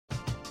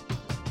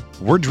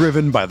We're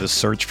driven by the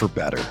search for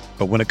better.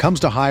 But when it comes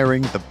to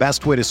hiring, the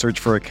best way to search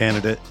for a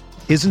candidate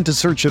isn't to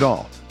search at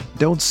all.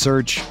 Don't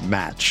search,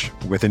 match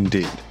with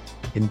Indeed.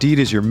 Indeed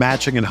is your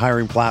matching and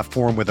hiring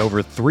platform with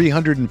over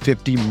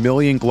 350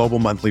 million global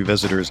monthly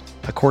visitors,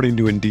 according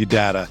to Indeed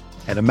data,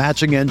 and a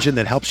matching engine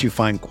that helps you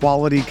find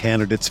quality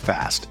candidates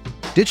fast.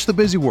 Ditch the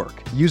busy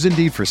work. Use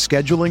Indeed for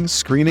scheduling,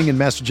 screening, and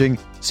messaging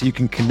so you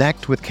can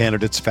connect with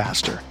candidates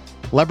faster.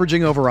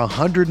 Leveraging over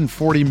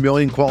 140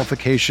 million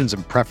qualifications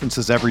and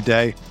preferences every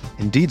day,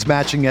 Indeed's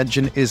matching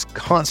engine is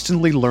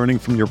constantly learning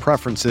from your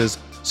preferences,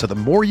 so the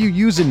more you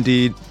use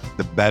Indeed,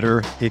 the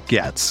better it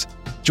gets.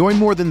 Join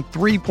more than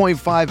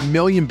 3.5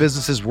 million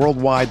businesses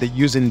worldwide that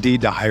use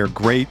Indeed to hire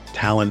great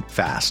talent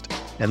fast.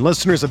 And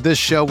listeners of this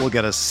show will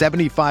get a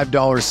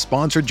 $75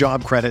 sponsored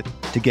job credit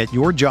to get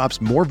your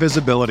jobs more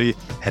visibility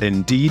at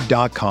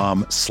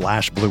Indeed.com/Blue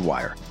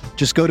Wire.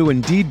 Just go to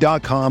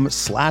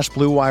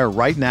Indeed.com/Blue Wire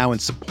right now and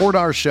support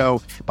our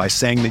show by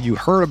saying that you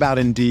heard about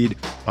Indeed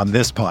on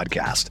this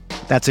podcast.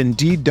 That's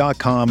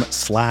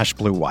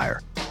Indeed.com/Blue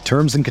Wire.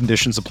 Terms and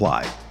conditions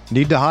apply.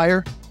 Need to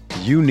hire?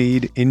 You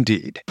need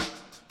Indeed.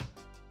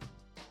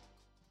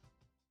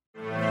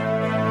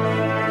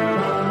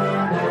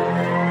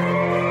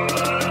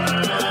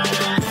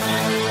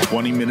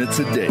 20 minutes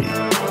a day,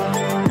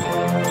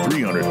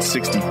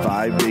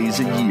 365 days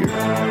a year.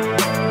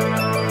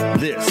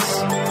 This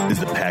is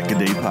the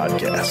Pack-A-Day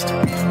Podcast.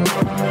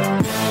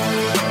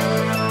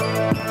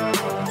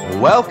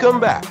 Welcome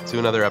back to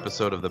another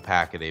episode of the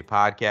Pack-A-Day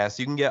Podcast.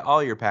 You can get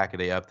all your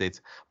Pack-A-Day updates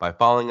by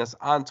following us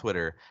on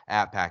Twitter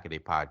at Pack-A-Day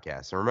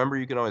Podcast. And remember,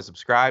 you can always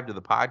subscribe to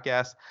the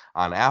podcast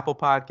on Apple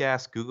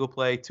Podcasts, Google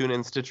Play,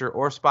 TuneIn, Stitcher,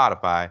 or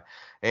Spotify.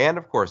 And,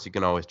 of course, you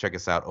can always check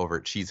us out over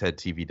at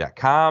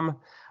cheeseheadtv.com.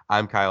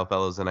 I'm Kyle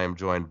Fellows, and I'm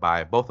joined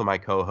by both of my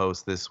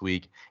co-hosts this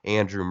week,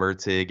 Andrew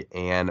Mertig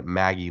and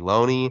Maggie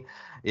Loney.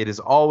 It is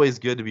always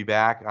good to be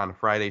back on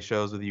Friday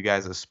shows with you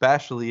guys,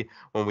 especially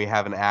when we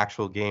have an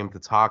actual game to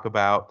talk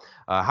about.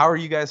 How are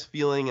you guys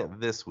feeling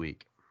this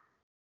week?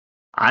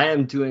 I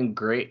am doing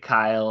great,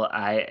 Kyle.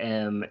 I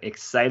am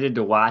excited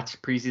to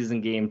watch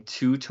preseason game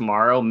 2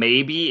 tomorrow.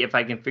 Maybe if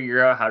I can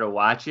figure out how to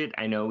watch it.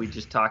 I know we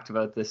just talked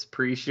about this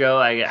pre-show.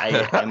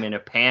 I'm in a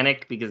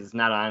panic because it's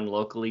not on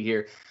locally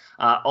here.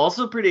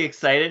 Also pretty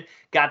excited.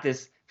 Got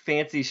this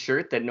fancy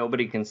shirt that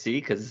nobody can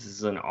see because this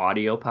is an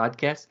audio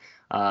podcast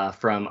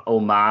from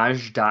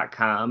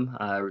homage.com.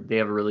 They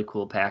have a really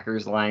cool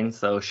Packers line,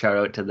 so shout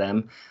out to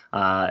them.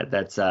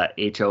 That's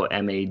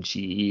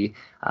HOMAGE,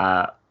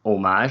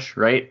 homage,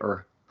 right?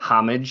 Or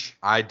homage.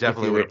 I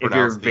definitely would if you're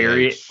pronounce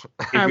very H.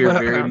 if you're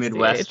very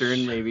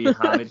Midwestern, maybe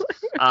homage.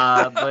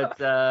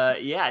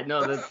 Yeah,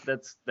 no,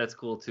 that's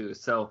cool too.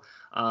 So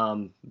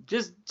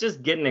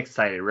just getting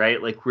excited,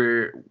 right? Like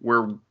we're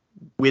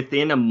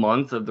within a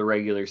month of the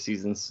regular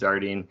season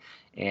starting,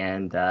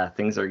 and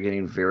things are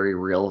getting very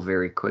real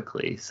very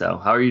quickly. So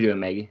how are you doing,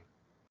 Maggie?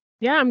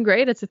 Yeah, I'm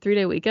great. It's a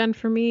 3-day weekend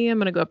for me. I'm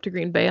going to go up to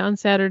Green Bay on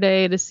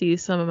Saturday to see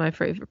some of my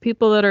favorite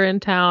people that are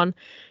in town.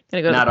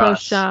 Going to go to the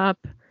post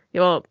shop.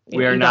 Yeah, well,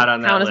 we are not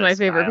on that count list, as my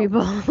favorite Kyle.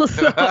 people.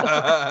 So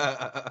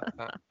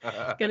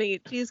gonna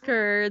eat cheese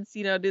curds,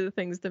 do the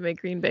things that make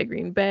Green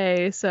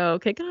Bay. So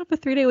kicking off a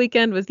 3-day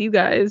weekend with you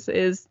guys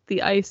is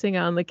the icing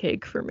on the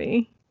cake for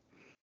me.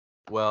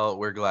 Well,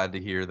 we're glad to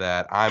hear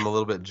that. I'm a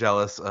little bit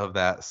jealous of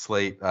that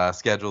slate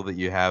schedule that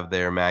you have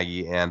there,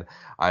 Maggie, and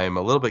I'm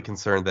a little bit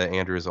concerned that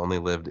Andrew has only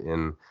lived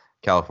in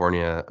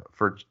California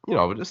for,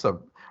 just a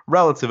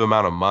relative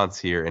amount of months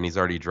here, and he's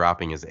already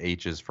dropping his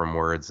H's from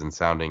words and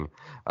sounding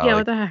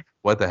what the heck?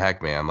 What the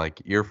heck, man? Like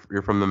you're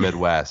from the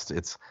Midwest.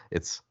 It's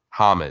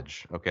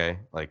homage, okay?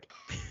 Like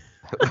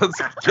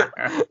let's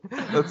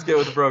get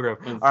with the program.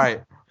 All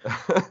right.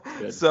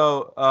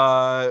 So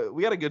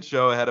we got a good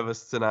show ahead of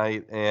us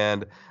tonight,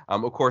 and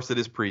of course it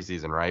is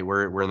preseason, right?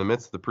 We're in the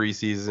midst of the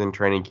preseason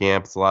training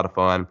camp. It's a lot of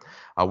fun.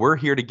 We're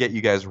here to get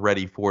you guys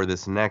ready for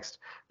this next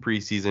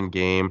preseason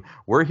game.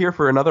 We're here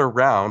for another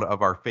round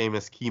of our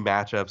famous key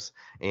matchups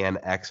and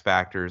X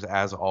factors.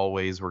 As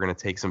always, we're going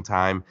to take some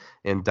time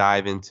and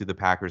dive into the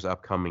Packers'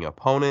 upcoming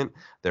opponent,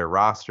 their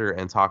roster,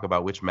 and talk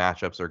about which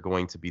matchups are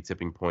going to be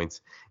tipping points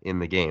in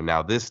the game.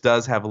 Now, this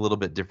does have a little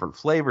bit different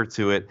flavor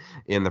to it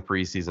in the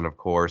preseason, of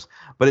course,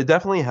 but it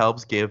definitely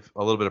helps give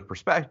a little bit of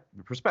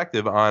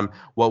perspective on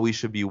what we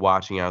should be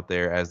watching out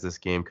there as this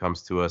game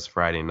comes to us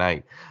Friday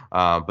night.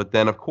 But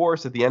then, of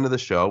course, at the end of the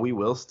show, we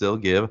will still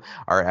give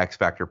our X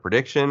Factor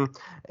prediction,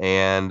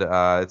 and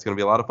it's going to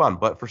be a lot of fun.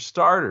 But for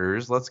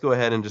starters, let's go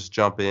ahead and just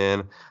jump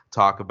in,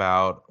 talk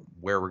about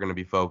where we're going to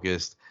be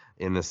focused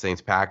in the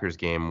Saints-Packers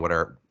game, what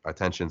our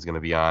attention is going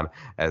to be on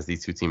as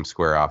these two teams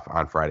square off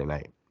on Friday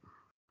night.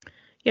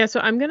 Yeah, so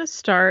I'm going to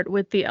start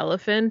with the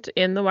elephant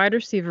in the wide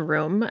receiver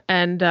room.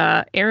 And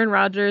Aaron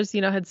Rodgers,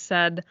 had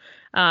said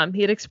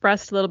he had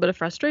expressed a little bit of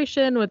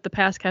frustration with the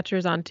pass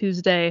catchers on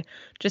Tuesday,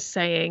 just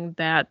saying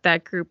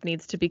that group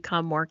needs to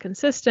become more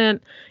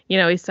consistent.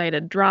 He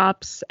cited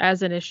drops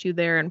as an issue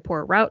there and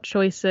poor route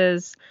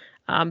choices.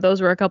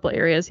 Those were a couple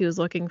areas he was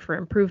looking for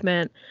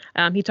improvement.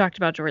 He talked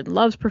about Jordan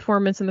Love's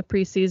performance in the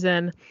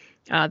preseason.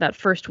 that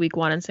first week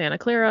one in Santa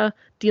Clara,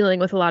 dealing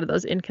with a lot of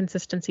those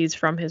inconsistencies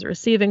from his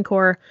receiving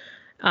core.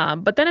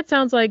 But then it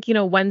sounds like,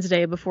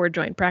 Wednesday before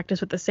joint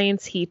practice with the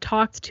Saints, he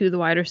talked to the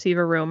wide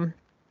receiver room.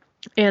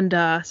 And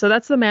so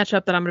that's the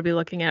matchup that I'm going to be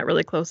looking at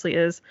really closely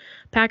is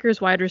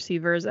Packers wide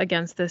receivers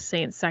against this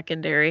Saints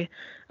secondary.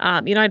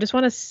 I just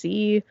want to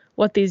see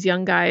what these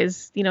young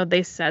guys,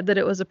 they said that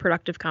it was a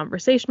productive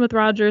conversation with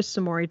Rodgers.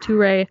 Samori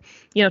Toure,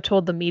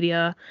 told the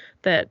media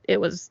that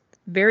it was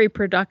very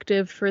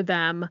productive for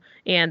them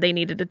and they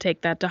needed to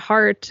take that to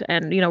heart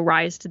and,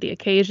 rise to the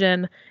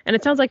occasion. And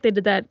it sounds like they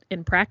did that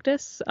in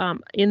practice,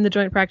 in the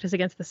joint practice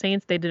against the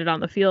Saints. They did it on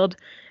the field.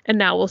 And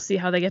now we'll see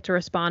how they get to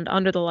respond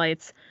under the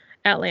lights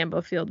at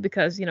Lambeau Field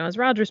because, as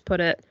Rodgers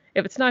put it,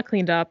 if it's not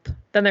cleaned up,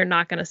 then they're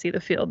not going to see the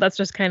field. That's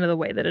just kind of the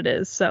way that it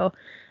is. So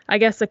I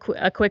guess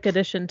a quick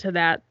addition to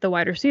that, the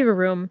wide receiver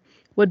room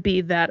would be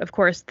that, of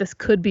course, this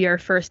could be our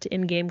first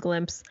in-game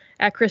glimpse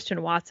at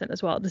Christian Watson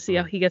as well to see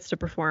how he gets to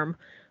perform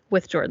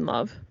with Jordan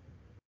Love.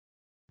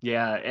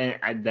 Yeah,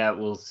 and that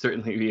will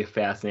certainly be a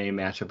fascinating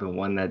matchup and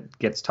one that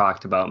gets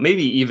talked about,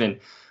 maybe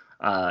even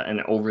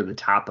an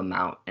over-the-top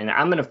amount. And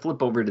I'm going to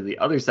flip over to the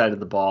other side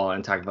of the ball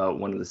and talk about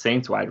one of the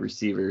Saints wide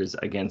receivers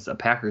against a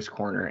Packers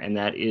corner, and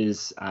that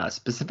is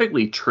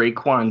specifically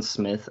Tre'Quan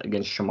Smith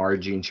against Shamar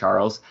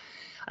Jean-Charles.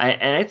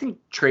 I think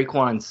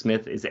Tre'Quan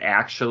Smith is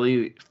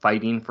actually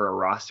fighting for a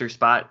roster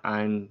spot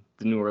on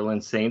the New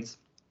Orleans Saints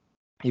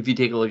if you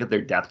take a look at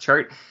their depth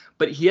chart.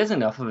 But he has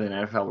enough of an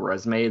NFL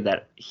resume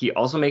that he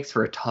also makes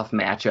for a tough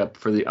matchup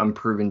for the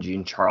unproven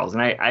Jean-Charles.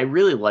 And I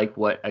really like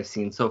what I've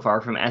seen so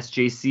far from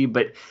SJC,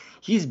 but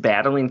he's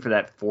battling for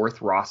that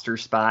fourth roster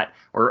spot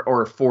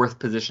or fourth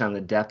position on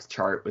the depth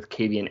chart with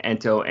Kavian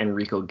Ento and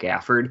Rico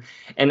Gafford.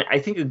 And I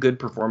think a good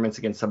performance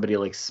against somebody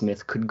like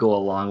Smith could go a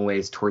long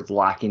ways towards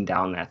locking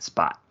down that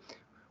spot.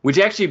 Which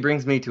actually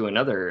brings me to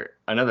another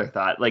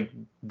thought. Like,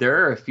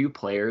 there are a few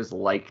players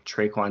like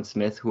Tre'Quan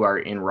Smith who are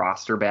in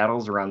roster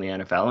battles around the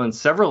NFL, and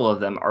several of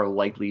them are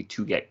likely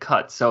to get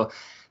cut. So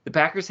the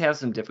Packers have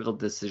some difficult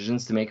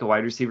decisions to make a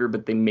wide receiver,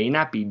 but they may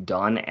not be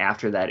done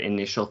after that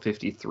initial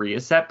 53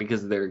 is set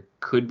because there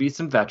could be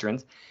some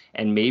veterans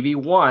and maybe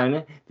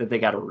one that they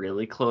got a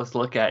really close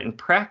look at in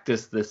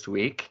practice this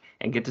week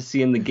and get to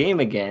see in the game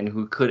again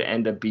who could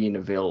end up being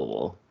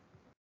available.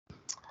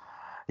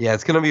 Yeah,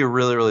 it's going to be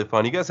really, really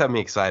fun. You guys have me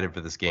excited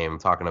for this game,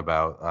 talking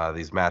about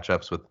these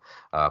matchups with,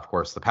 of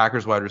course, the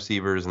Packers wide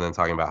receivers, and then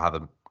talking about how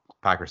the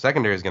Packers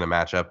secondary is going to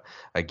match up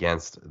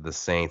against the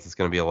Saints. It's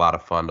going to be a lot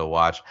of fun to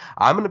watch.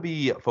 I'm going to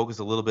be focused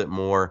a little bit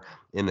more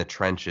in the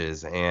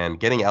trenches, and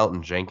getting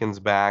Elgton Jenkins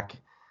back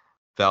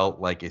felt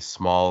like a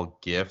small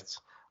gift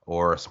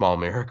or a small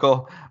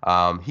miracle.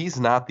 He's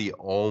not the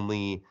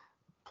only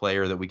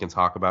player that we can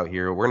talk about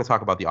here. We're going to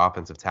talk about the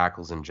offensive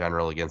tackles in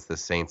general against the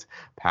Saints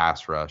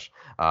pass rush.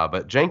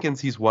 But Jenkins,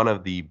 he's one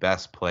of the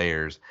best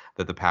players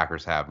that the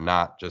Packers have,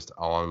 not just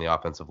along the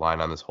offensive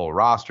line on this whole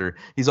roster.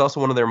 He's also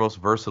one of their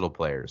most versatile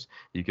players.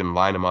 You can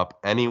line him up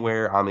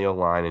anywhere on the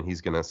O-line and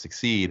he's going to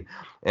succeed.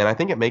 And I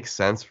think it makes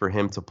sense for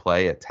him to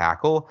play at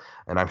tackle,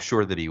 and I'm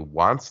sure that he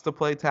wants to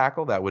play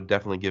tackle. That would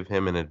definitely give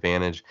him an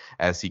advantage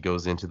as he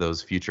goes into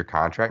those future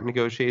contract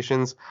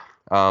negotiations.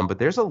 But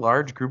there's a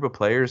large group of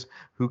players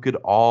who could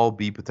all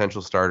be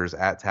potential starters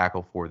at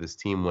tackle for this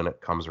team when it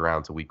comes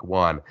around to week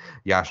one.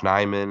 Yosh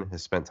Nijman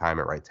has spent time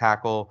at right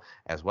tackle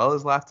as well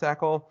as left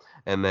tackle.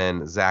 And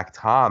then Zach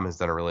Tom has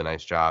done a really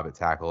nice job at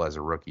tackle as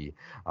a rookie,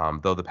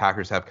 though the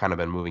Packers have kind of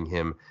been moving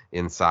him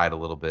inside a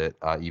little bit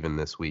even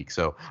this week.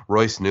 So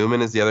Royce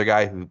Newman is the other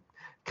guy who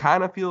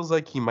kind of feels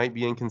like he might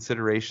be in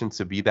consideration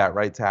to be that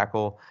right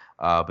tackle.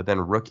 But then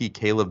rookie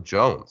Caleb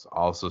Jones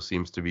also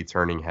seems to be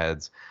turning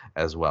heads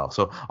as well.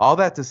 So all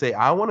that to say,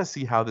 I want to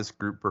see how this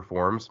group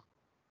performs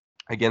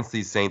against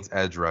these Saints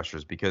edge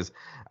rushers, because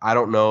I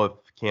don't know if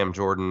Cam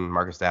Jordan,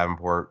 Marcus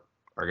Davenport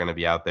are going to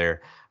be out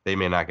there. They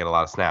may not get a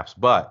lot of snaps,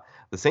 but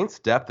the Saints'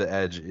 depth at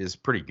edge is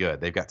pretty good.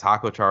 They've got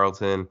Taco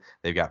Charlton,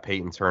 they've got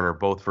Peyton Turner,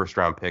 both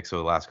first-round picks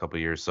over the last couple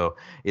of years. So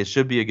it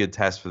should be a good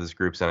test for this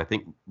group, and I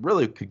think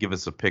really could give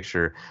us a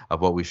picture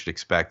of what we should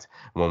expect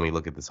when we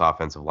look at this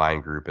offensive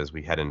line group as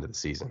we head into the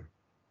season.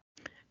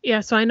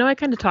 Yeah, so I know I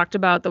kind of talked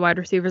about the wide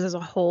receivers as a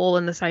whole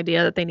and this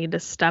idea that they need to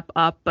step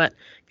up, but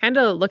kind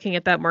of looking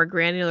at that more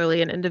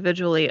granularly and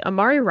individually,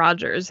 Amari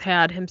Rodgers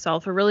had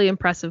himself a really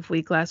impressive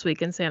week last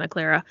week in Santa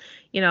Clara.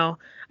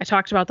 I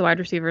talked about the wide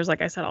receivers,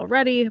 like I said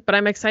already, but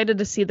I'm excited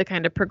to see the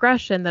kind of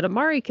progression that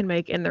Amari can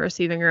make in the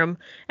receiving room,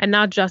 and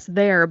not just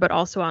there, but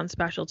also on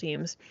special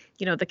teams.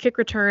 The kick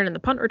return and the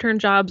punt return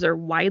jobs are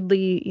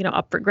widely,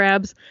 up for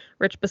grabs.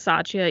 Rich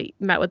Bisaccia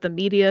met with the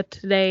media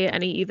today,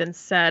 and he even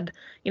said,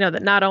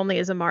 that not only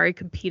is Amari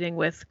competing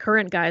with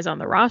current guys on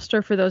the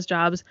roster for those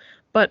jobs,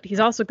 but he's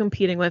also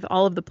competing with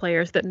all of the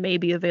players that may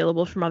be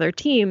available from other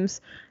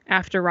teams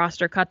after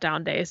roster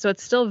cutdown day. So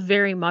it's still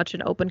very much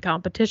an open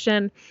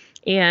competition.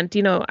 And,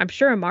 I'm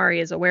sure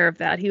Amari is aware of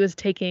that. He was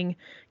taking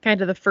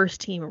kind of the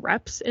first team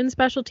reps in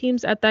special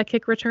teams at that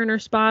kick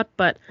returner spot,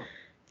 but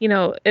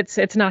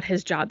it's not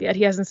his job yet.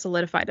 He hasn't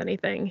solidified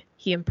anything.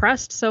 He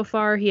impressed so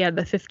far. He had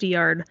the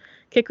 50-yard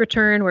kick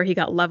return where he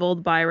got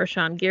leveled by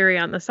Rashawn Gary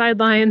on the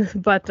sideline,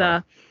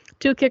 but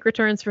 2 kick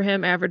returns for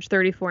him, averaged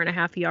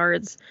 34.5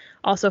 yards.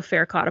 Also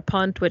fair caught a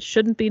punt, which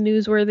shouldn't be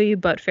newsworthy,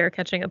 but fair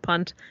catching a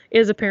punt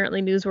is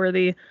apparently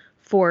newsworthy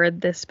for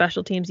this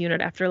special teams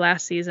unit after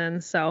last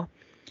season. So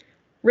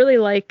really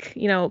like,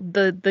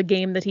 the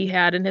game that he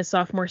had in his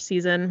sophomore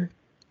season.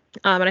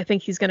 And I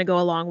think he's going to go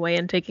a long way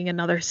in taking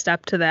another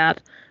step to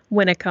that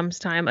when it comes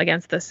time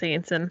against the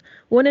Saints. And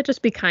wouldn't it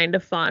just be kind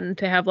of fun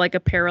to have like a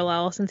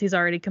parallel, since he's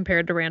already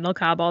compared to Randall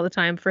Cobb all the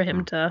time, for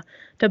him to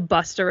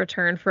bust a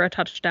return for a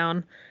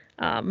touchdown?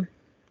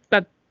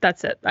 But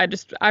that's it.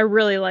 I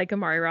really like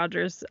Amari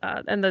Rodgers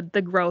and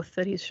the growth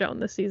that he's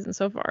shown this season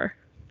so far.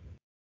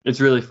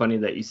 It's really funny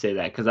that you say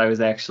that, because I was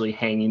actually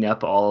hanging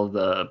up all of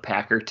the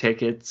Packer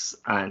tickets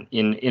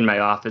in my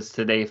office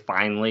today,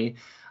 finally.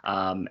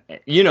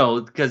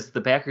 Because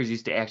the Packers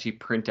used to actually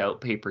print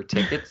out paper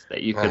tickets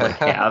that you could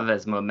have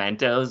as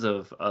mementos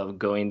of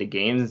going to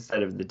games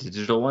instead of the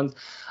digital ones.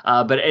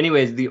 But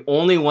anyways, the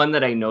only one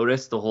that I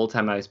noticed the whole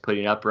time I was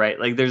putting up, right,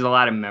 like there's a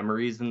lot of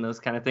memories and those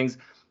kind of things,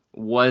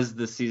 was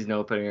the season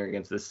opener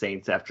against the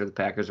Saints after the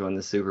Packers won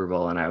the Super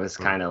Bowl. And I was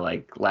kind of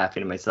like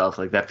laughing to myself,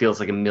 like that feels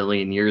like a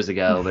million years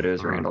ago, but it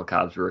was Randall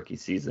Cobb's rookie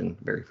season,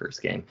 very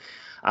first game.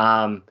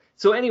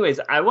 So anyways,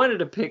 I wanted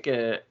to pick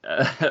a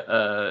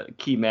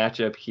key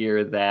matchup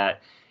here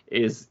that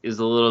is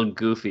a little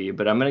goofy,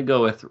 but I'm going to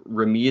go with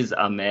Ramiz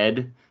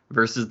Ahmed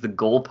versus the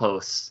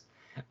Goalposts.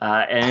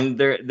 And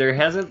there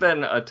hasn't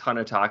been a ton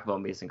of talk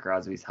about Mason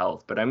Crosby's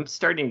health, but I'm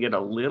starting to get a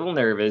little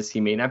nervous. He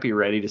may not be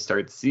ready to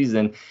start the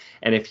season.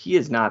 And if he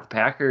is not, the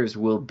Packers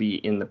will be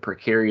in the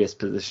precarious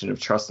position of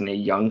trusting a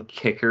young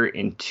kicker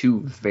in 2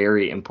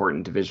 very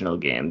important divisional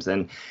games.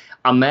 And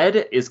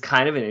Ahmed is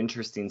kind of an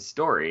interesting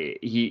story.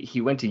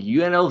 He went to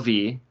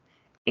UNLV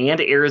and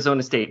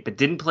Arizona State, but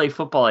didn't play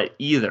football at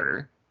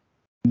either.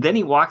 Then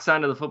he walks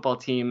onto the football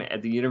team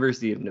at the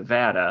University of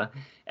Nevada,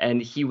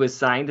 and he was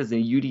signed as a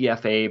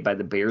UDFA by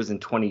the Bears in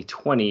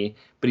 2020,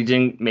 but he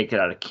didn't make it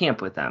out of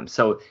camp with them.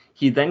 So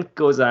he then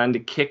goes on to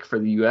kick for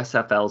the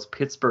USFL's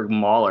Pittsburgh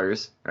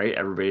Maulers, right?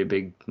 Everybody a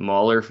big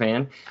Mauler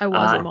fan? I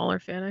was a Mauler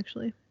fan,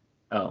 actually.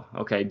 Oh,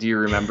 okay. Do you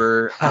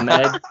remember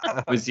Ahmed?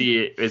 Was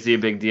he a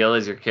big deal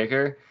as your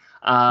kicker?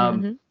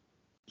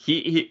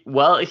 He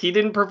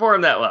didn't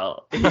perform that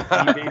well. He made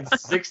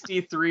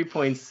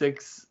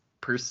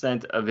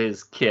 63.6% of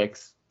his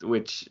kicks,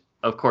 which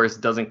of course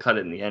doesn't cut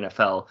it in the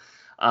NFL.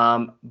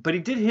 But he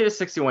did hit a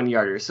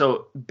 61-yarder.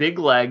 So big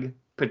leg,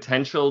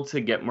 potential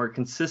to get more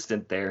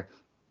consistent there.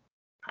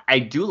 I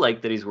do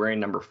like that he's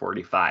wearing number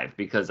 45,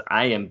 because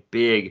I am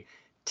big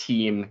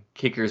team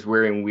kickers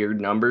wearing weird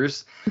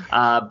numbers.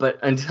 But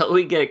until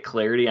we get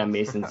clarity on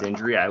Mason's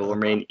injury, I will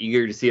remain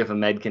eager to see if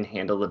Ahmed can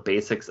handle the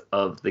basics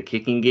of the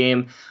kicking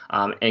game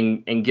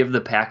and give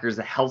the Packers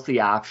a healthy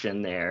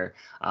option there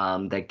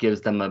that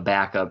gives them a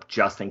backup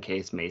just in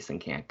case Mason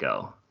can't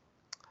go.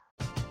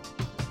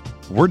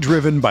 We're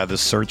driven by the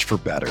search for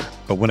better.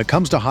 But when it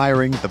comes to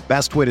hiring, the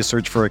best way to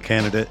search for a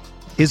candidate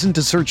isn't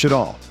to search at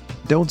all.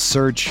 Don't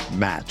search,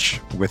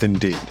 match with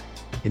Indeed.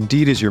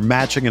 Indeed is your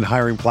matching and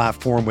hiring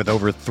platform with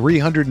over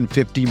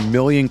 350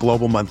 million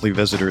global monthly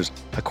visitors,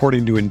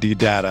 according to Indeed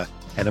data,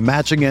 and a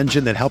matching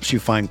engine that helps you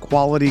find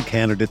quality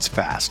candidates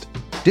fast.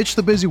 Ditch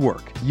the busy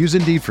work. Use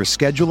Indeed for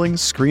scheduling,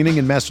 screening,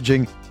 and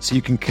messaging so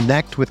you can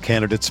connect with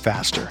candidates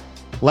faster.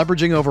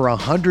 Leveraging over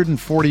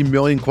 140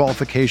 million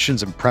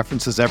qualifications and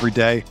preferences every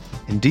day,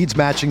 Indeed's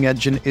matching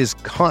engine is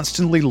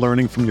constantly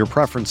learning from your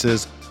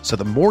preferences, so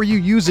the more you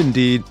use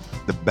Indeed,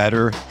 the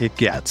better it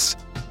gets.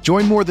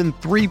 Join more than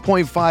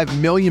 3.5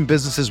 million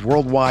businesses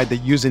worldwide that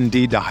use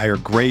Indeed to hire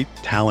great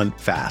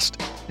talent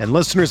fast. And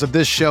listeners of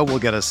this show will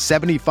get a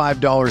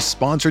 $75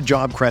 sponsored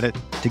job credit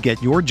to get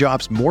your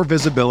jobs more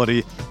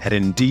visibility at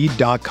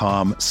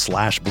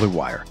Indeed.com/Blue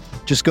Wire.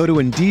 Just go to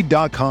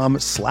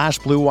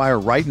Indeed.com/Blue Wire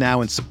right now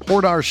and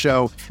support our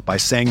show by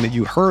saying that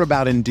you heard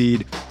about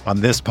Indeed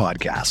on this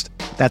podcast.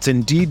 That's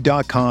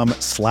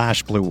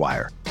Indeed.com/Blue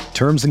Wire.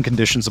 Terms and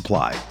conditions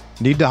apply.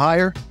 Need to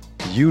hire?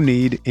 You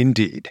need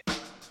Indeed.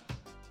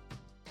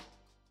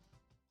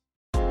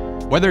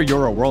 Whether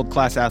you're a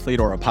world-class athlete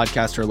or a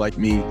podcaster like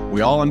me, we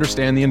all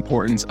understand the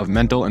importance of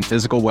mental and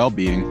physical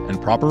well-being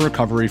and proper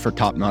recovery for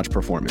top-notch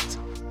performance.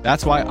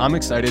 That's why I'm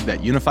excited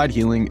that Unified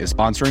Healing is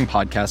sponsoring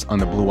podcasts on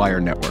the Blue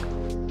Wire Network.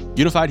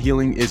 Unified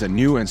Healing is a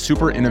new and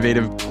super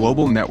innovative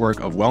global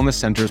network of wellness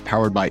centers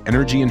powered by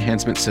Energy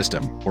Enhancement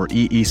System, or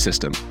EE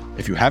System.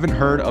 If you haven't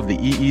heard of the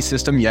EE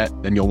System yet,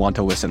 then you'll want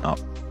to listen up.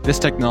 This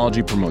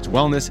technology promotes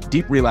wellness,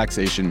 deep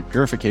relaxation,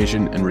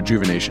 purification, and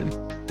rejuvenation.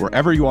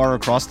 Wherever you are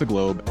across the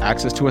globe,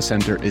 access to a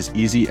center is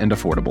easy and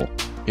affordable.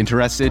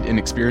 Interested in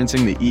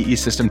experiencing the EE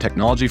System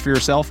technology for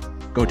yourself?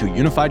 Go to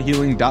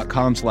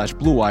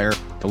unifiedhealing.com/Blue Wire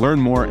to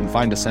learn more and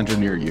find a center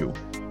near you.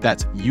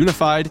 That's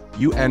unified,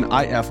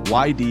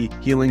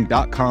 UNIFYD,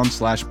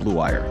 healing.com/Blue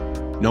Wire.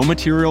 No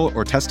material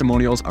or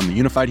testimonials on the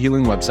Unified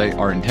Healing website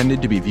are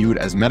intended to be viewed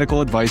as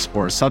medical advice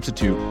or a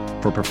substitute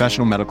for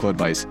professional medical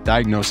advice,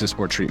 diagnosis,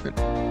 or treatment.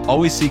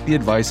 Always seek the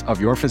advice of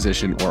your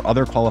physician or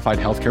other qualified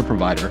healthcare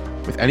provider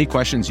with any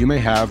questions you may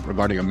have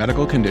regarding a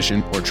medical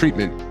condition or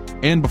treatment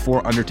and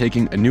before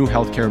undertaking a new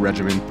healthcare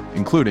regimen,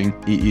 including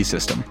EE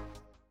system.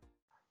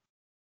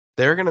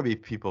 There are going to be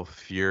people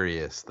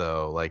furious,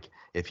 though, like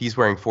if he's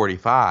wearing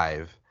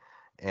 45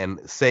 and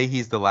say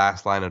he's the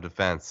last line of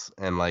defense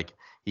and like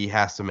he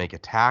has to make a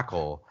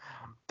tackle,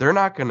 they're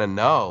not going to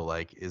know,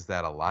 like, is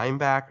that a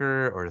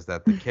linebacker or is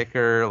that the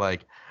kicker?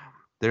 Like,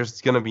 there's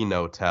going to be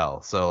no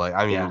tell. So, like,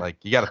 I mean, like,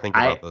 you got to think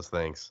about those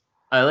things.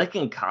 I like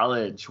in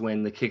college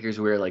when the kickers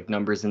wear like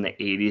numbers in the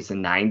 80s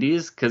and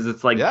 90s because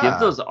it's like give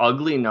those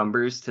ugly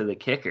numbers to the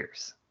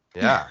kickers.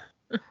 Yeah.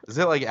 Is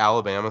it like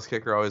Alabama's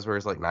kicker always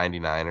wears like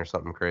 99 or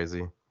something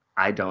crazy?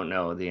 I don't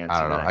know the answer.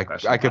 I don't know. To that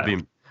question, I could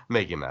be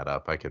making that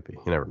up. I could be.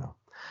 You never know.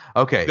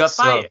 Okay.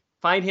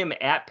 Find him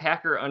at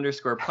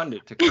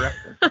Packer_pundit to correct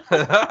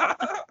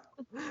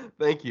him.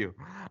 Thank you.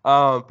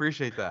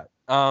 Appreciate that.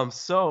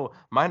 So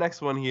my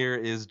next one here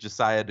is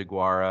Josiah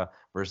DeGuara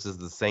versus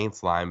the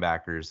Saints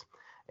linebackers.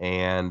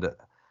 And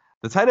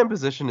the tight end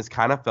position has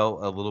kind of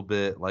felt a little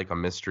bit like a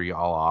mystery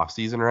all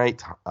offseason,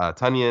 right?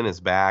 Tonyan is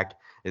back.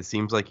 It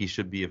seems like he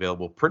should be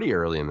available pretty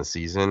early in the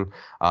season.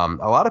 A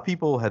lot of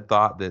people had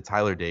thought that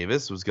Tyler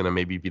Davis was going to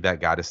maybe be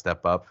that guy to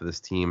step up for this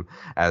team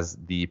as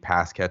the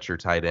pass catcher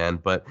tight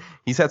end, but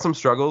he's had some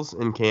struggles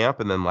in camp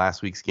and then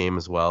last week's game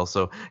as well.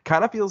 So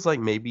kind of feels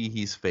like maybe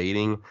he's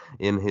fading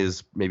in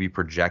his maybe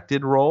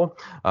projected role.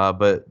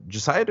 But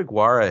Josiah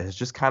DeGuara has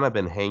just kind of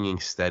been hanging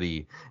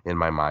steady in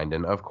my mind.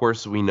 And of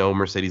course, we know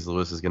Mercedes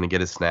Lewis is going to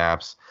get his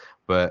snaps.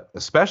 But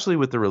especially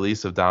with the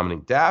release of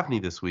Dominic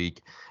Dafney this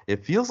week,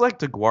 it feels like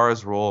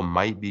DeGuara's role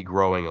might be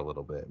growing a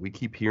little bit. We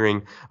keep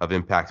hearing of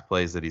impact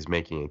plays that he's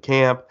making in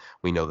camp.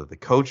 We know that the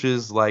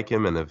coaches like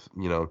him and have,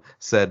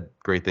 said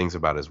great things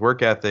about his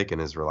work ethic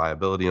and his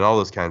reliability and all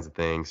those kinds of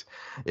things.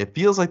 It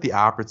feels like the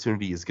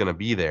opportunity is going to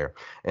be there.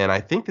 And I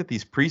think that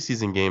these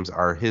preseason games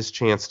are his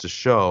chance to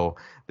show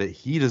that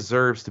he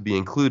deserves to be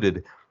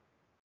included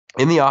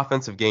in the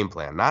offensive game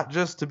plan, not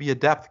just to be a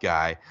depth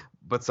guy,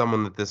 but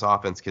someone that this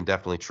offense can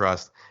definitely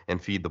trust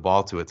and feed the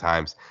ball to at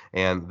times.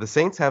 And the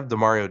Saints have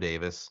Demario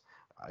Davis.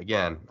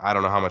 Again, I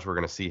don't know how much we're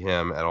going to see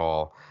him at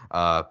all.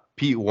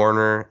 Pete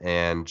Warner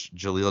and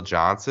Jaleel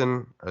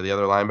Johnson are the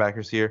other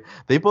linebackers here.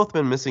 They've both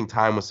been missing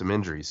time with some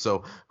injuries.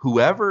 So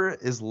whoever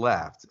is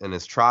left and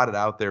is trotted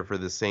out there for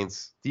the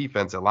Saints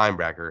defense at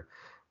linebacker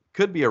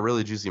could be a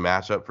really juicy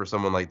matchup for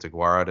someone like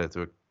DeGuara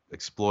to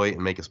exploit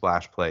and make a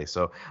splash play.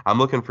 So I'm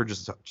looking for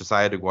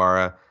Josiah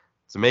DeGuara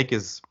to make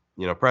his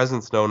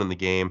presence known in the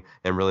game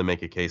and really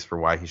make a case for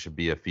why he should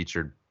be a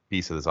featured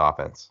piece of this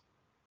offense.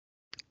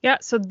 Yeah,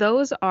 so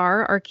those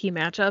are our key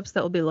matchups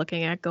that we'll be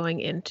looking at going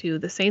into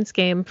the Saints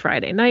game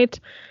Friday night.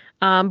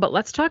 But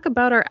let's talk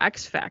about our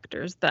X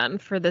factors then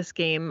for this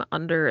game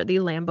under the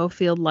Lambeau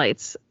Field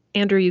lights.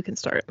 Andrew, you can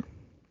start.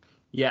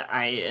 Yeah,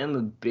 I am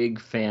a big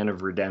fan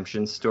of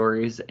redemption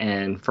stories,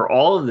 and for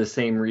all of the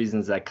same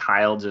reasons that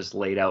Kyle just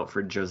laid out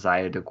for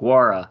Josiah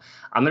DeGuara,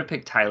 I'm going to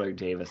pick Tyler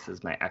Davis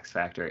as my X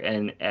factor.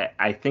 And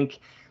I think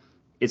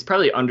it's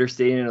probably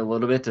understating it a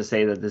little bit to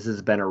say that this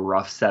has been a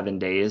rough 7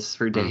 days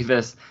for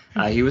Davis.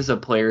 He was a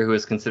player who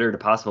was considered a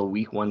possible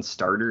week 1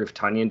 starter if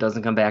Tonyan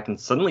doesn't come back, and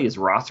suddenly his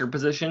roster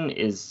position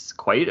is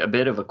quite a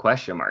bit of a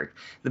question mark.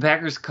 The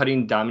Packers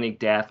cutting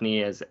Dominic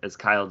Dafney, as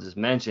Kyle just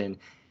mentioned,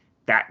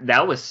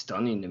 that was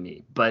stunning to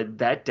me, but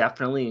that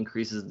definitely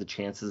increases the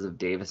chances of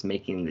Davis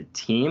making the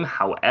team.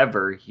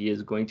 However, he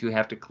is going to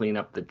have to clean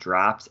up the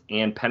drops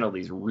and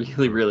penalties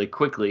really, really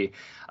quickly.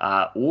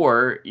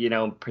 Or,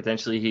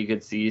 potentially he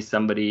could see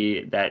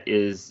somebody that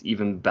is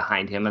even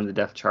behind him on the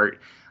depth chart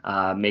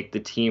make the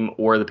team,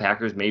 or the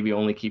Packers maybe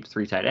only keep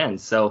 3 tight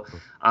ends. So,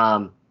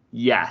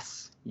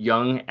 yes.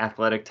 Young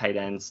athletic tight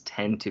ends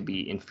tend to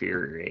be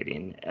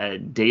infuriating.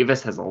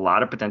 Davis has a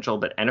lot of potential,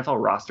 but NFL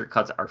roster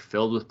cuts are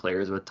filled with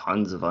players with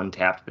tons of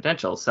untapped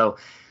potential. So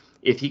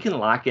if he can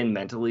lock in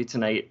mentally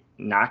tonight,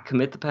 not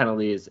commit the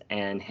penalties,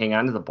 and hang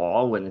on to the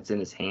ball when it's in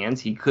his hands,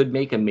 he could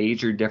make a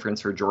major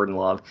difference for Jordan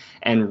Love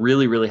and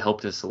really, really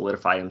help to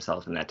solidify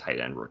himself in that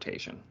tight end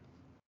rotation.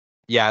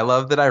 Yeah, I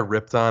love that I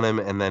ripped on him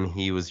and then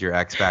he was your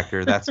X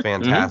factor. That's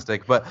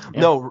fantastic. But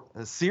no,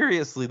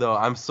 seriously, though,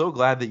 I'm so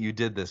glad that you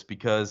did this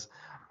because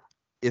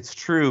it's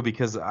true,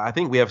 because I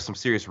think we have some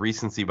serious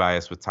recency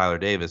bias with Tyler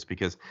Davis,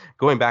 because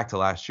going back to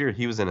last year,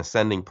 he was an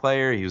ascending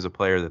player. He was a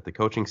player that the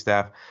coaching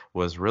staff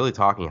was really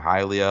talking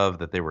highly of,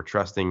 that they were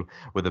trusting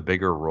with a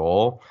bigger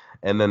role.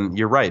 And then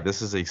you're right,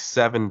 this is a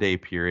 7-day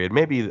period.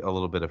 Maybe a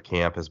little bit of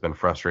camp has been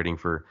frustrating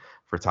for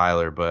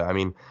Tyler, but I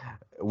mean,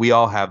 we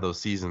all have those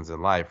seasons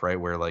in life, right,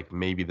 where like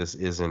maybe this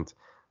isn't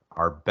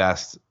our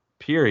best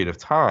period of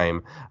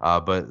time,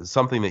 but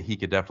something that he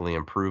could definitely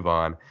improve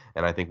on.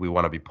 And I think we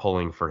want to be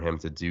pulling for him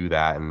to do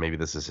that. And maybe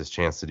this is his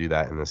chance to do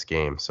that in this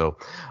game. So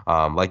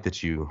like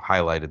that you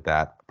highlighted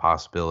that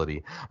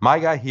possibility. My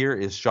guy here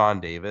is Sean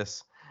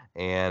Davis.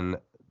 And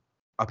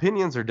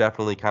opinions are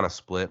definitely kind of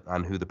split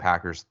on who the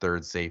Packers'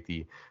 third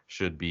safety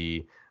should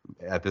be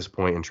at this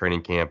point in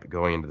training camp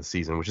going into the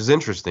season, which is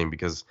interesting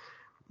because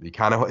you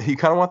kind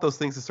of want those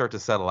things to start to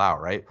settle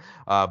out, right?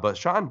 But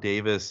Sean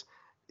Davis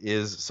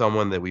is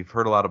someone that we've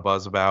heard a lot of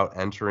buzz about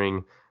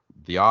entering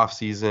the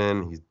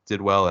offseason. He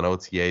did well in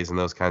OTAs and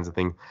those kinds of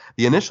things.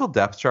 The initial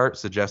depth chart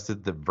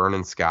suggested that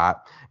Vernon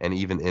Scott and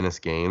even Innis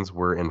Gaines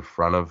were in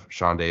front of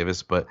Sean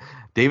Davis, but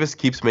Davis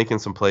keeps making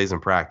some plays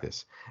in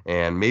practice.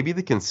 And maybe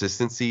the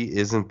consistency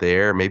isn't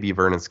there. Maybe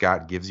Vernon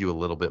Scott gives you a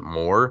little bit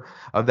more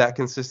of that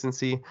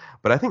consistency.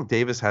 But I think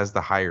Davis has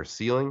the higher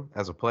ceiling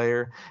as a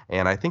player.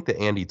 And I think that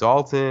Andy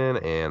Dalton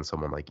and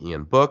someone like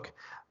Ian Book,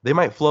 they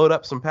might float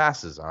up some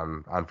passes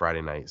on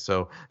Friday night.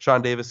 So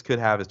Sean Davis could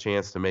have a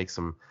chance to make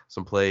some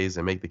plays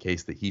and make the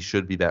case that he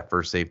should be that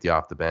first safety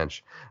off the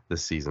bench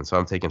this season. So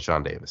I'm taking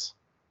Sean Davis.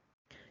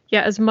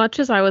 Yeah, as much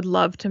as I would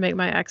love to make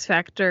my X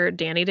Factor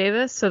Danny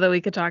Davis so that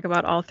we could talk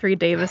about all three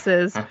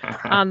Davises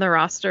on the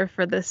roster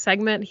for this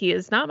segment, he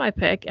is not my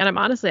pick. And I'm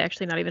honestly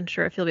actually not even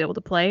sure if he'll be able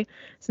to play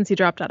since he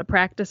dropped out of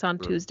practice on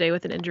Tuesday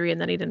with an injury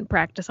and then he didn't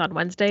practice on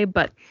Wednesday.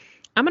 But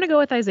I'm going to go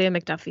with Isaiah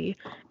McDuffie.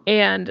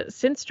 And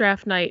since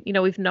draft night,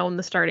 we've known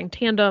the starting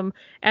tandem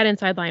at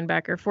inside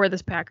linebacker for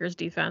this Packers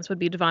defense would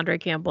be Devondre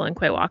Campbell and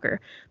Quay Walker.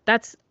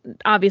 That's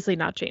obviously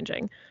not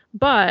changing.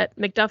 But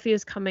McDuffie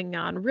is coming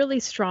on really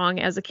strong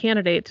as a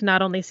candidate to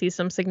not only see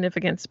some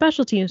significant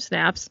special team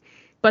snaps,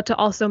 but to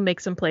also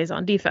make some plays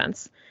on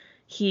defense.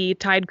 He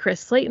tied Chris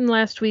Slayton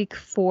last week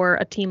for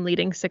a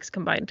team-leading 6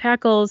 combined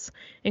tackles,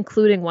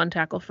 including 1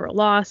 tackle for a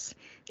loss.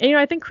 And,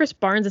 I think Chris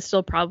Barnes is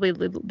still probably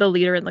the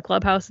leader in the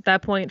clubhouse at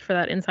that point for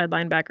that inside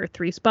linebacker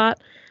 3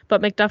 spot.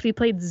 But McDuffie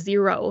played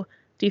 0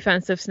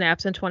 defensive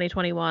snaps in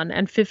 2021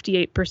 and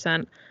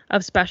 58%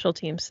 of special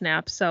team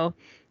snaps. So,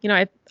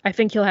 I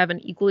think he'll have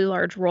an equally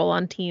large role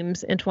on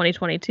teams in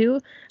 2022.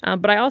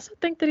 But I also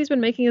think that he's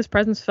been making his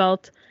presence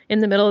felt in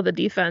the middle of the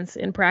defense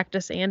in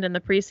practice and in the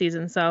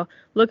preseason. So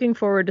looking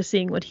forward to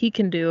seeing what he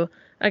can do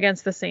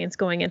against the Saints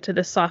going into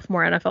this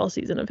sophomore NFL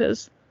season of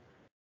his.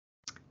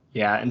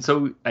 Yeah, and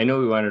so I know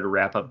we wanted to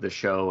wrap up the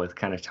show with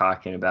kind of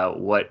talking about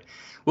what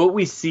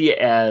we see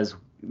as,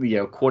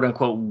 quote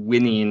unquote,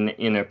 winning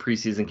in a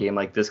preseason game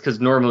like this, because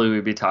normally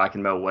we'd be talking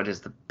about what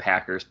is the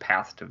Packers'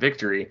 path to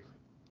victory.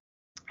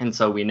 And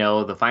so we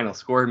know the final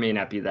score may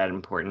not be that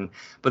important,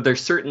 but there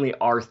certainly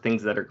are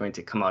things that are going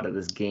to come out of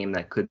this game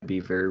that could be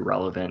very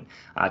relevant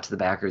to the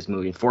Packers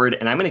moving forward.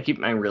 And I'm going to keep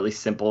mine really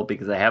simple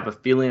because I have a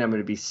feeling I'm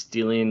going to be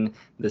stealing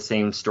the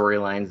same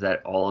storylines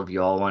that all of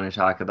you all want to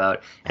talk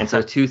about. And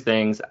so 2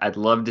 things. I'd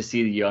love to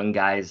see the young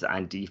guys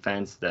on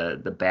defense,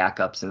 the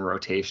backups and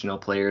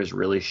rotational players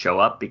really show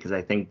up because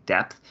I think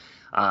depth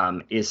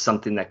is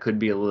something that could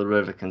be a little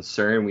bit of a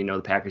concern. We know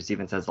the Packers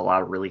defense has a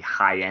lot of really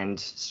high-end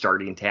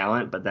starting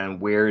talent, but then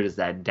where does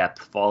that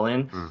depth fall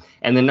in?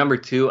 And then number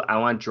 2, I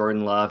want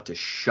Jordan Love to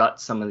shut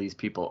some of these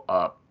people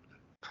up.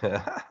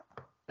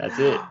 That's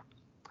it.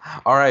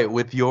 All right,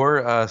 with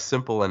your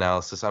simple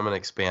analysis, I'm going to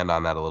expand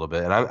on that a little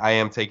bit, and I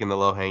am taking the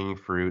low-hanging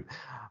fruit.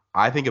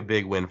 I think a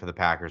big win for the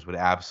Packers would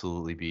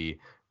absolutely be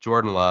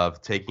Jordan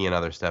Love taking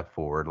another step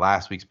forward.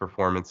 Last week's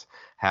performance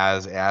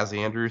has, as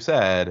Andrew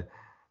said,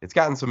 it's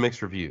gotten some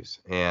mixed reviews,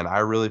 and I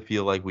really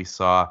feel like we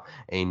saw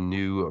a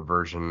new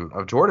version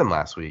of Jordan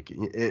last week.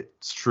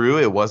 It's true,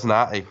 it was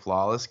not a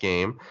flawless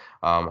game.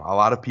 A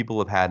lot of people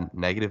have had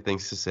negative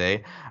things to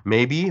say,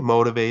 maybe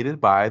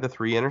motivated by the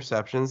 3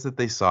 interceptions that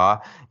they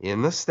saw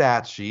in the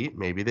stat sheet.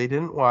 Maybe they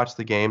didn't watch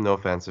the game. No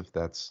offense if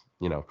that's,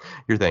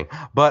 your thing.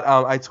 But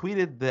I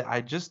tweeted that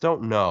I just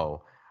don't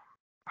know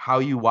how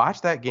you watch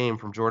that game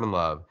from Jordan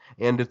Love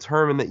and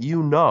determine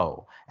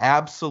that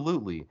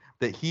absolutely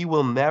that he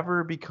will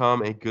never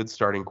become a good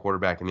starting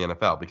quarterback in the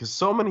NFL, because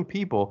so many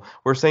people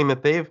were saying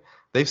that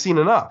they've seen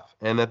enough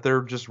and that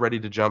they're just ready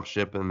to jump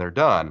ship and they're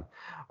done.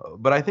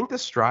 But I think the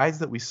strides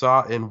that we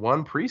saw in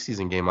one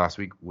preseason game last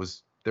week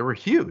they were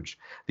huge.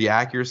 The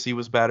accuracy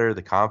was better.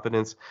 The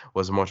confidence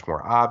was much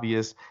more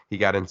obvious. He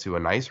got into a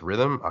nice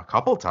rhythm a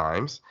couple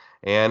times,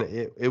 and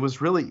it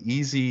was really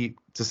easy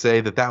to say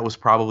that was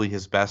probably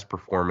his best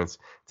performance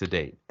to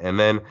date. And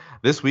then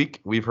this week,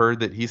 we've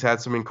heard that he's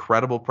had some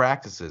incredible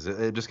practices.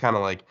 It just kind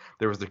of like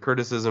there was the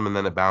criticism, and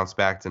then it bounced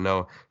back to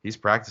no, he's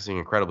practicing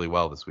incredibly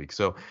well this week.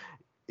 So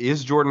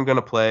is Jordan going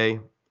to play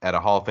at a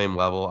Hall of Fame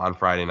level on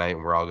Friday night,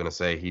 and we're all going to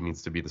say he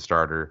needs to be the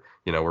starter,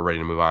 we're ready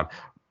to move on?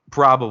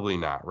 Probably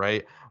not,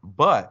 right?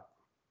 But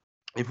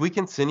if we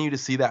continue to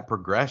see that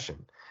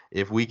progression,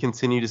 if we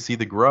continue to see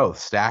the growth,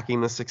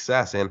 stacking the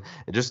success, and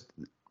just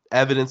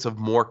evidence of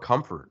more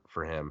comfort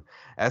for him,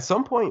 at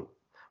some point,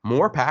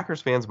 more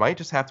Packers fans might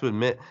just have to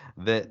admit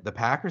that the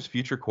Packers'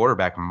 future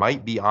quarterback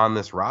might be on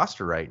this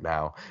roster right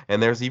now.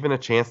 And there's even a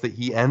chance that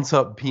he ends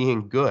up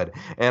being good.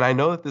 And I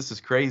know that this is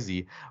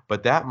crazy,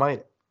 but that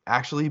might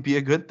actually be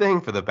a good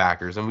thing for the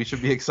Packers, and we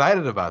should be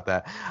excited about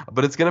that.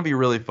 But it's going to be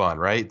really fun,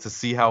 right, to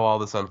see how all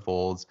this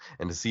unfolds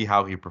and to see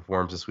how he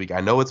performs this week. I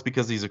know it's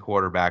because he's a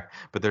quarterback,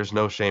 but there's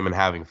no shame in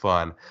having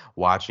fun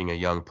watching a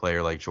young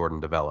player like Jordan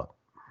develop.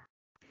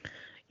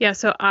 Yeah,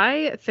 so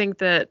I think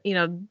that,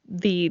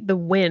 the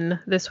win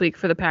this week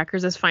for the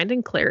Packers is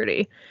finding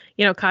clarity.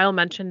 Kyle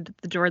mentioned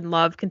the Jordan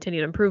Love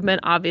continued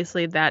improvement.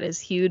 Obviously, that is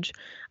huge.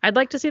 I'd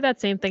like to see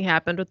that same thing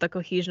happen with the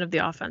cohesion of the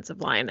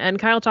offensive line. And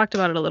Kyle talked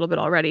about it a little bit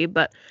already,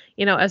 but,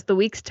 as the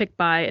weeks tick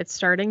by, it's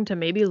starting to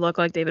maybe look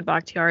like David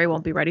Bakhtiari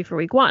won't be ready for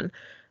week 1,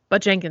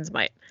 but Jenkins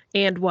might.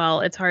 And while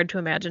it's hard to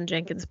imagine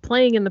Jenkins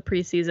playing in the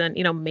preseason,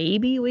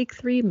 maybe week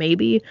 3,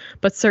 maybe,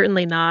 but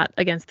certainly not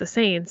against the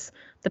Saints,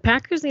 the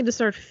Packers need to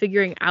start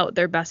figuring out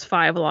their best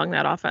 5 along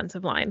that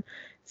offensive line.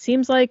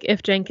 Seems like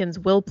if Jenkins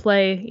will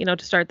play,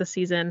 to start the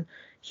season,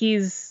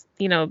 he's,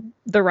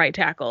 the right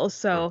tackle.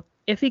 So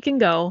if he can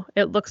go,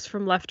 it looks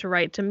from left to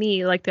right to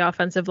me like the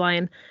offensive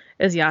line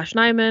is Yosh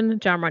Nijman,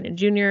 John Runyon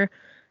Jr.,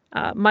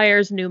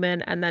 Myers,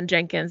 Newman, and then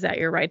Jenkins at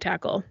your right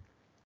tackle.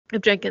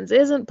 If Jenkins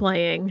isn't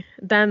playing,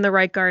 then the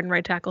right guard and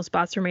right tackle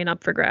spots remain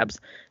up for grabs.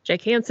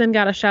 Jake Hansen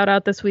got a shout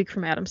out this week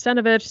from Adam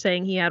Stenavich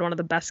saying he had one of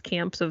the best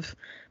camps of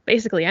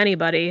basically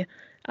anybody.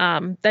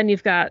 Then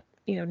you've got,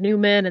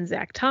 Newman and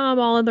Zach Tom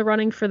all in the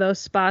running for those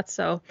spots.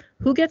 So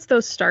who gets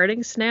those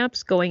starting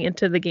snaps going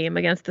into the game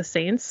against the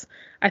Saints,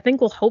 I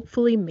think will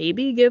hopefully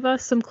maybe give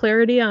us some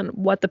clarity on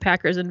what the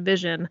Packers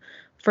envision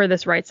for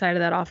this right side of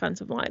that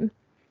offensive line.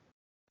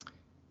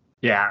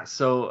 Yeah,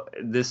 so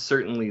this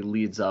certainly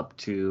leads up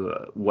to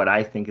what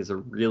I think is a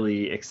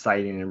really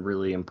exciting and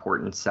really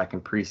important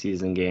second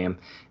preseason game.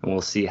 And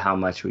we'll see how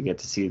much we get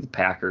to see the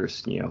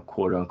Packers,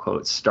 quote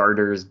unquote,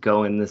 starters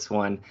go in this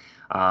one.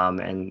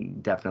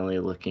 And definitely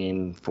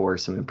looking for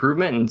some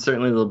improvement. And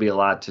certainly there'll be a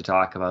lot to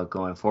talk about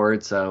going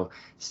forward. So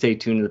stay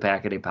tuned to the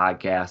Pack a Day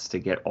podcast to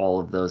get all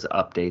of those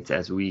updates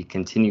as we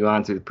continue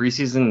on through the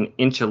preseason,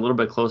 inch a little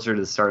bit closer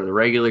to the start of the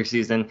regular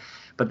season.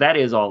 But that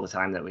is all the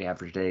time that we have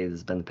for today. This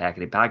has been the Pack a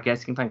Day podcast.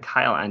 You can find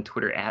Kyle on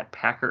Twitter at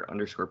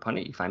Packer_pundit.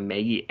 You can find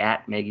Maggie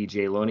at Maggie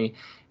J. Loney.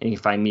 And you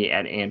can find me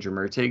at Andrew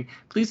Mertig.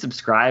 Please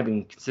subscribe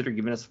and consider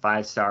giving us a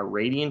 5-star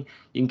rating.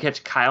 You can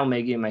catch Kyle,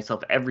 Maggie, and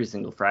myself every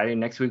single Friday.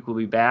 Next week we'll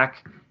be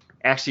back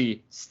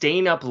actually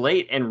staying up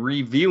late and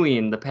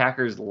reviewing the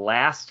Packers'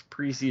 last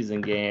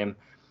preseason game.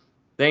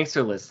 Thanks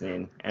for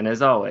listening. And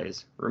as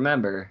always,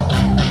 remember... Go,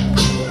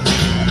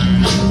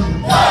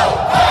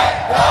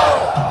 hey,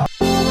 go!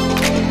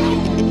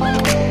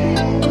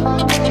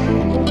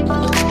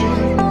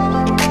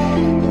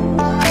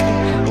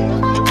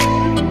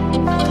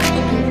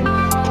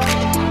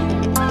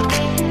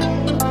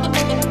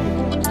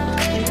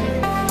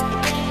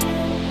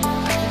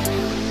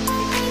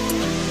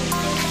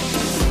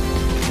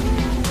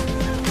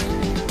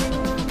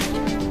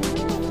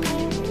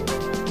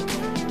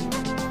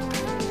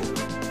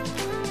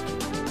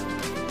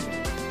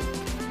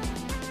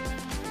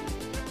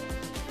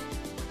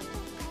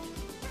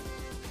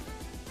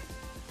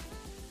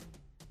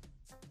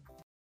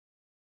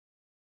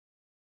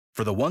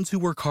 For the ones who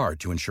work hard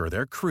to ensure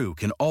their crew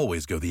can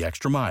always go the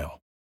extra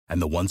mile,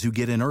 and the ones who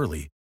get in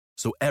early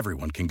so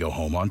everyone can go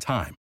home on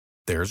time,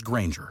 there's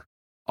Grainger,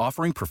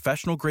 offering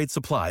professional-grade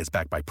supplies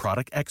backed by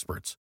product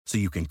experts so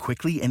you can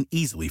quickly and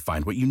easily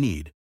find what you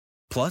need.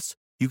 Plus,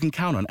 you can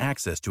count on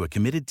access to a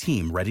committed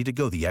team ready to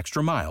go the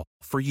extra mile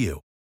for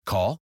you.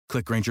 Call,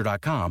 click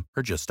Grainger.com,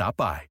 or just stop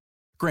by.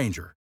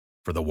 Grainger,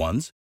 for the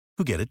ones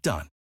who get it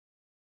done.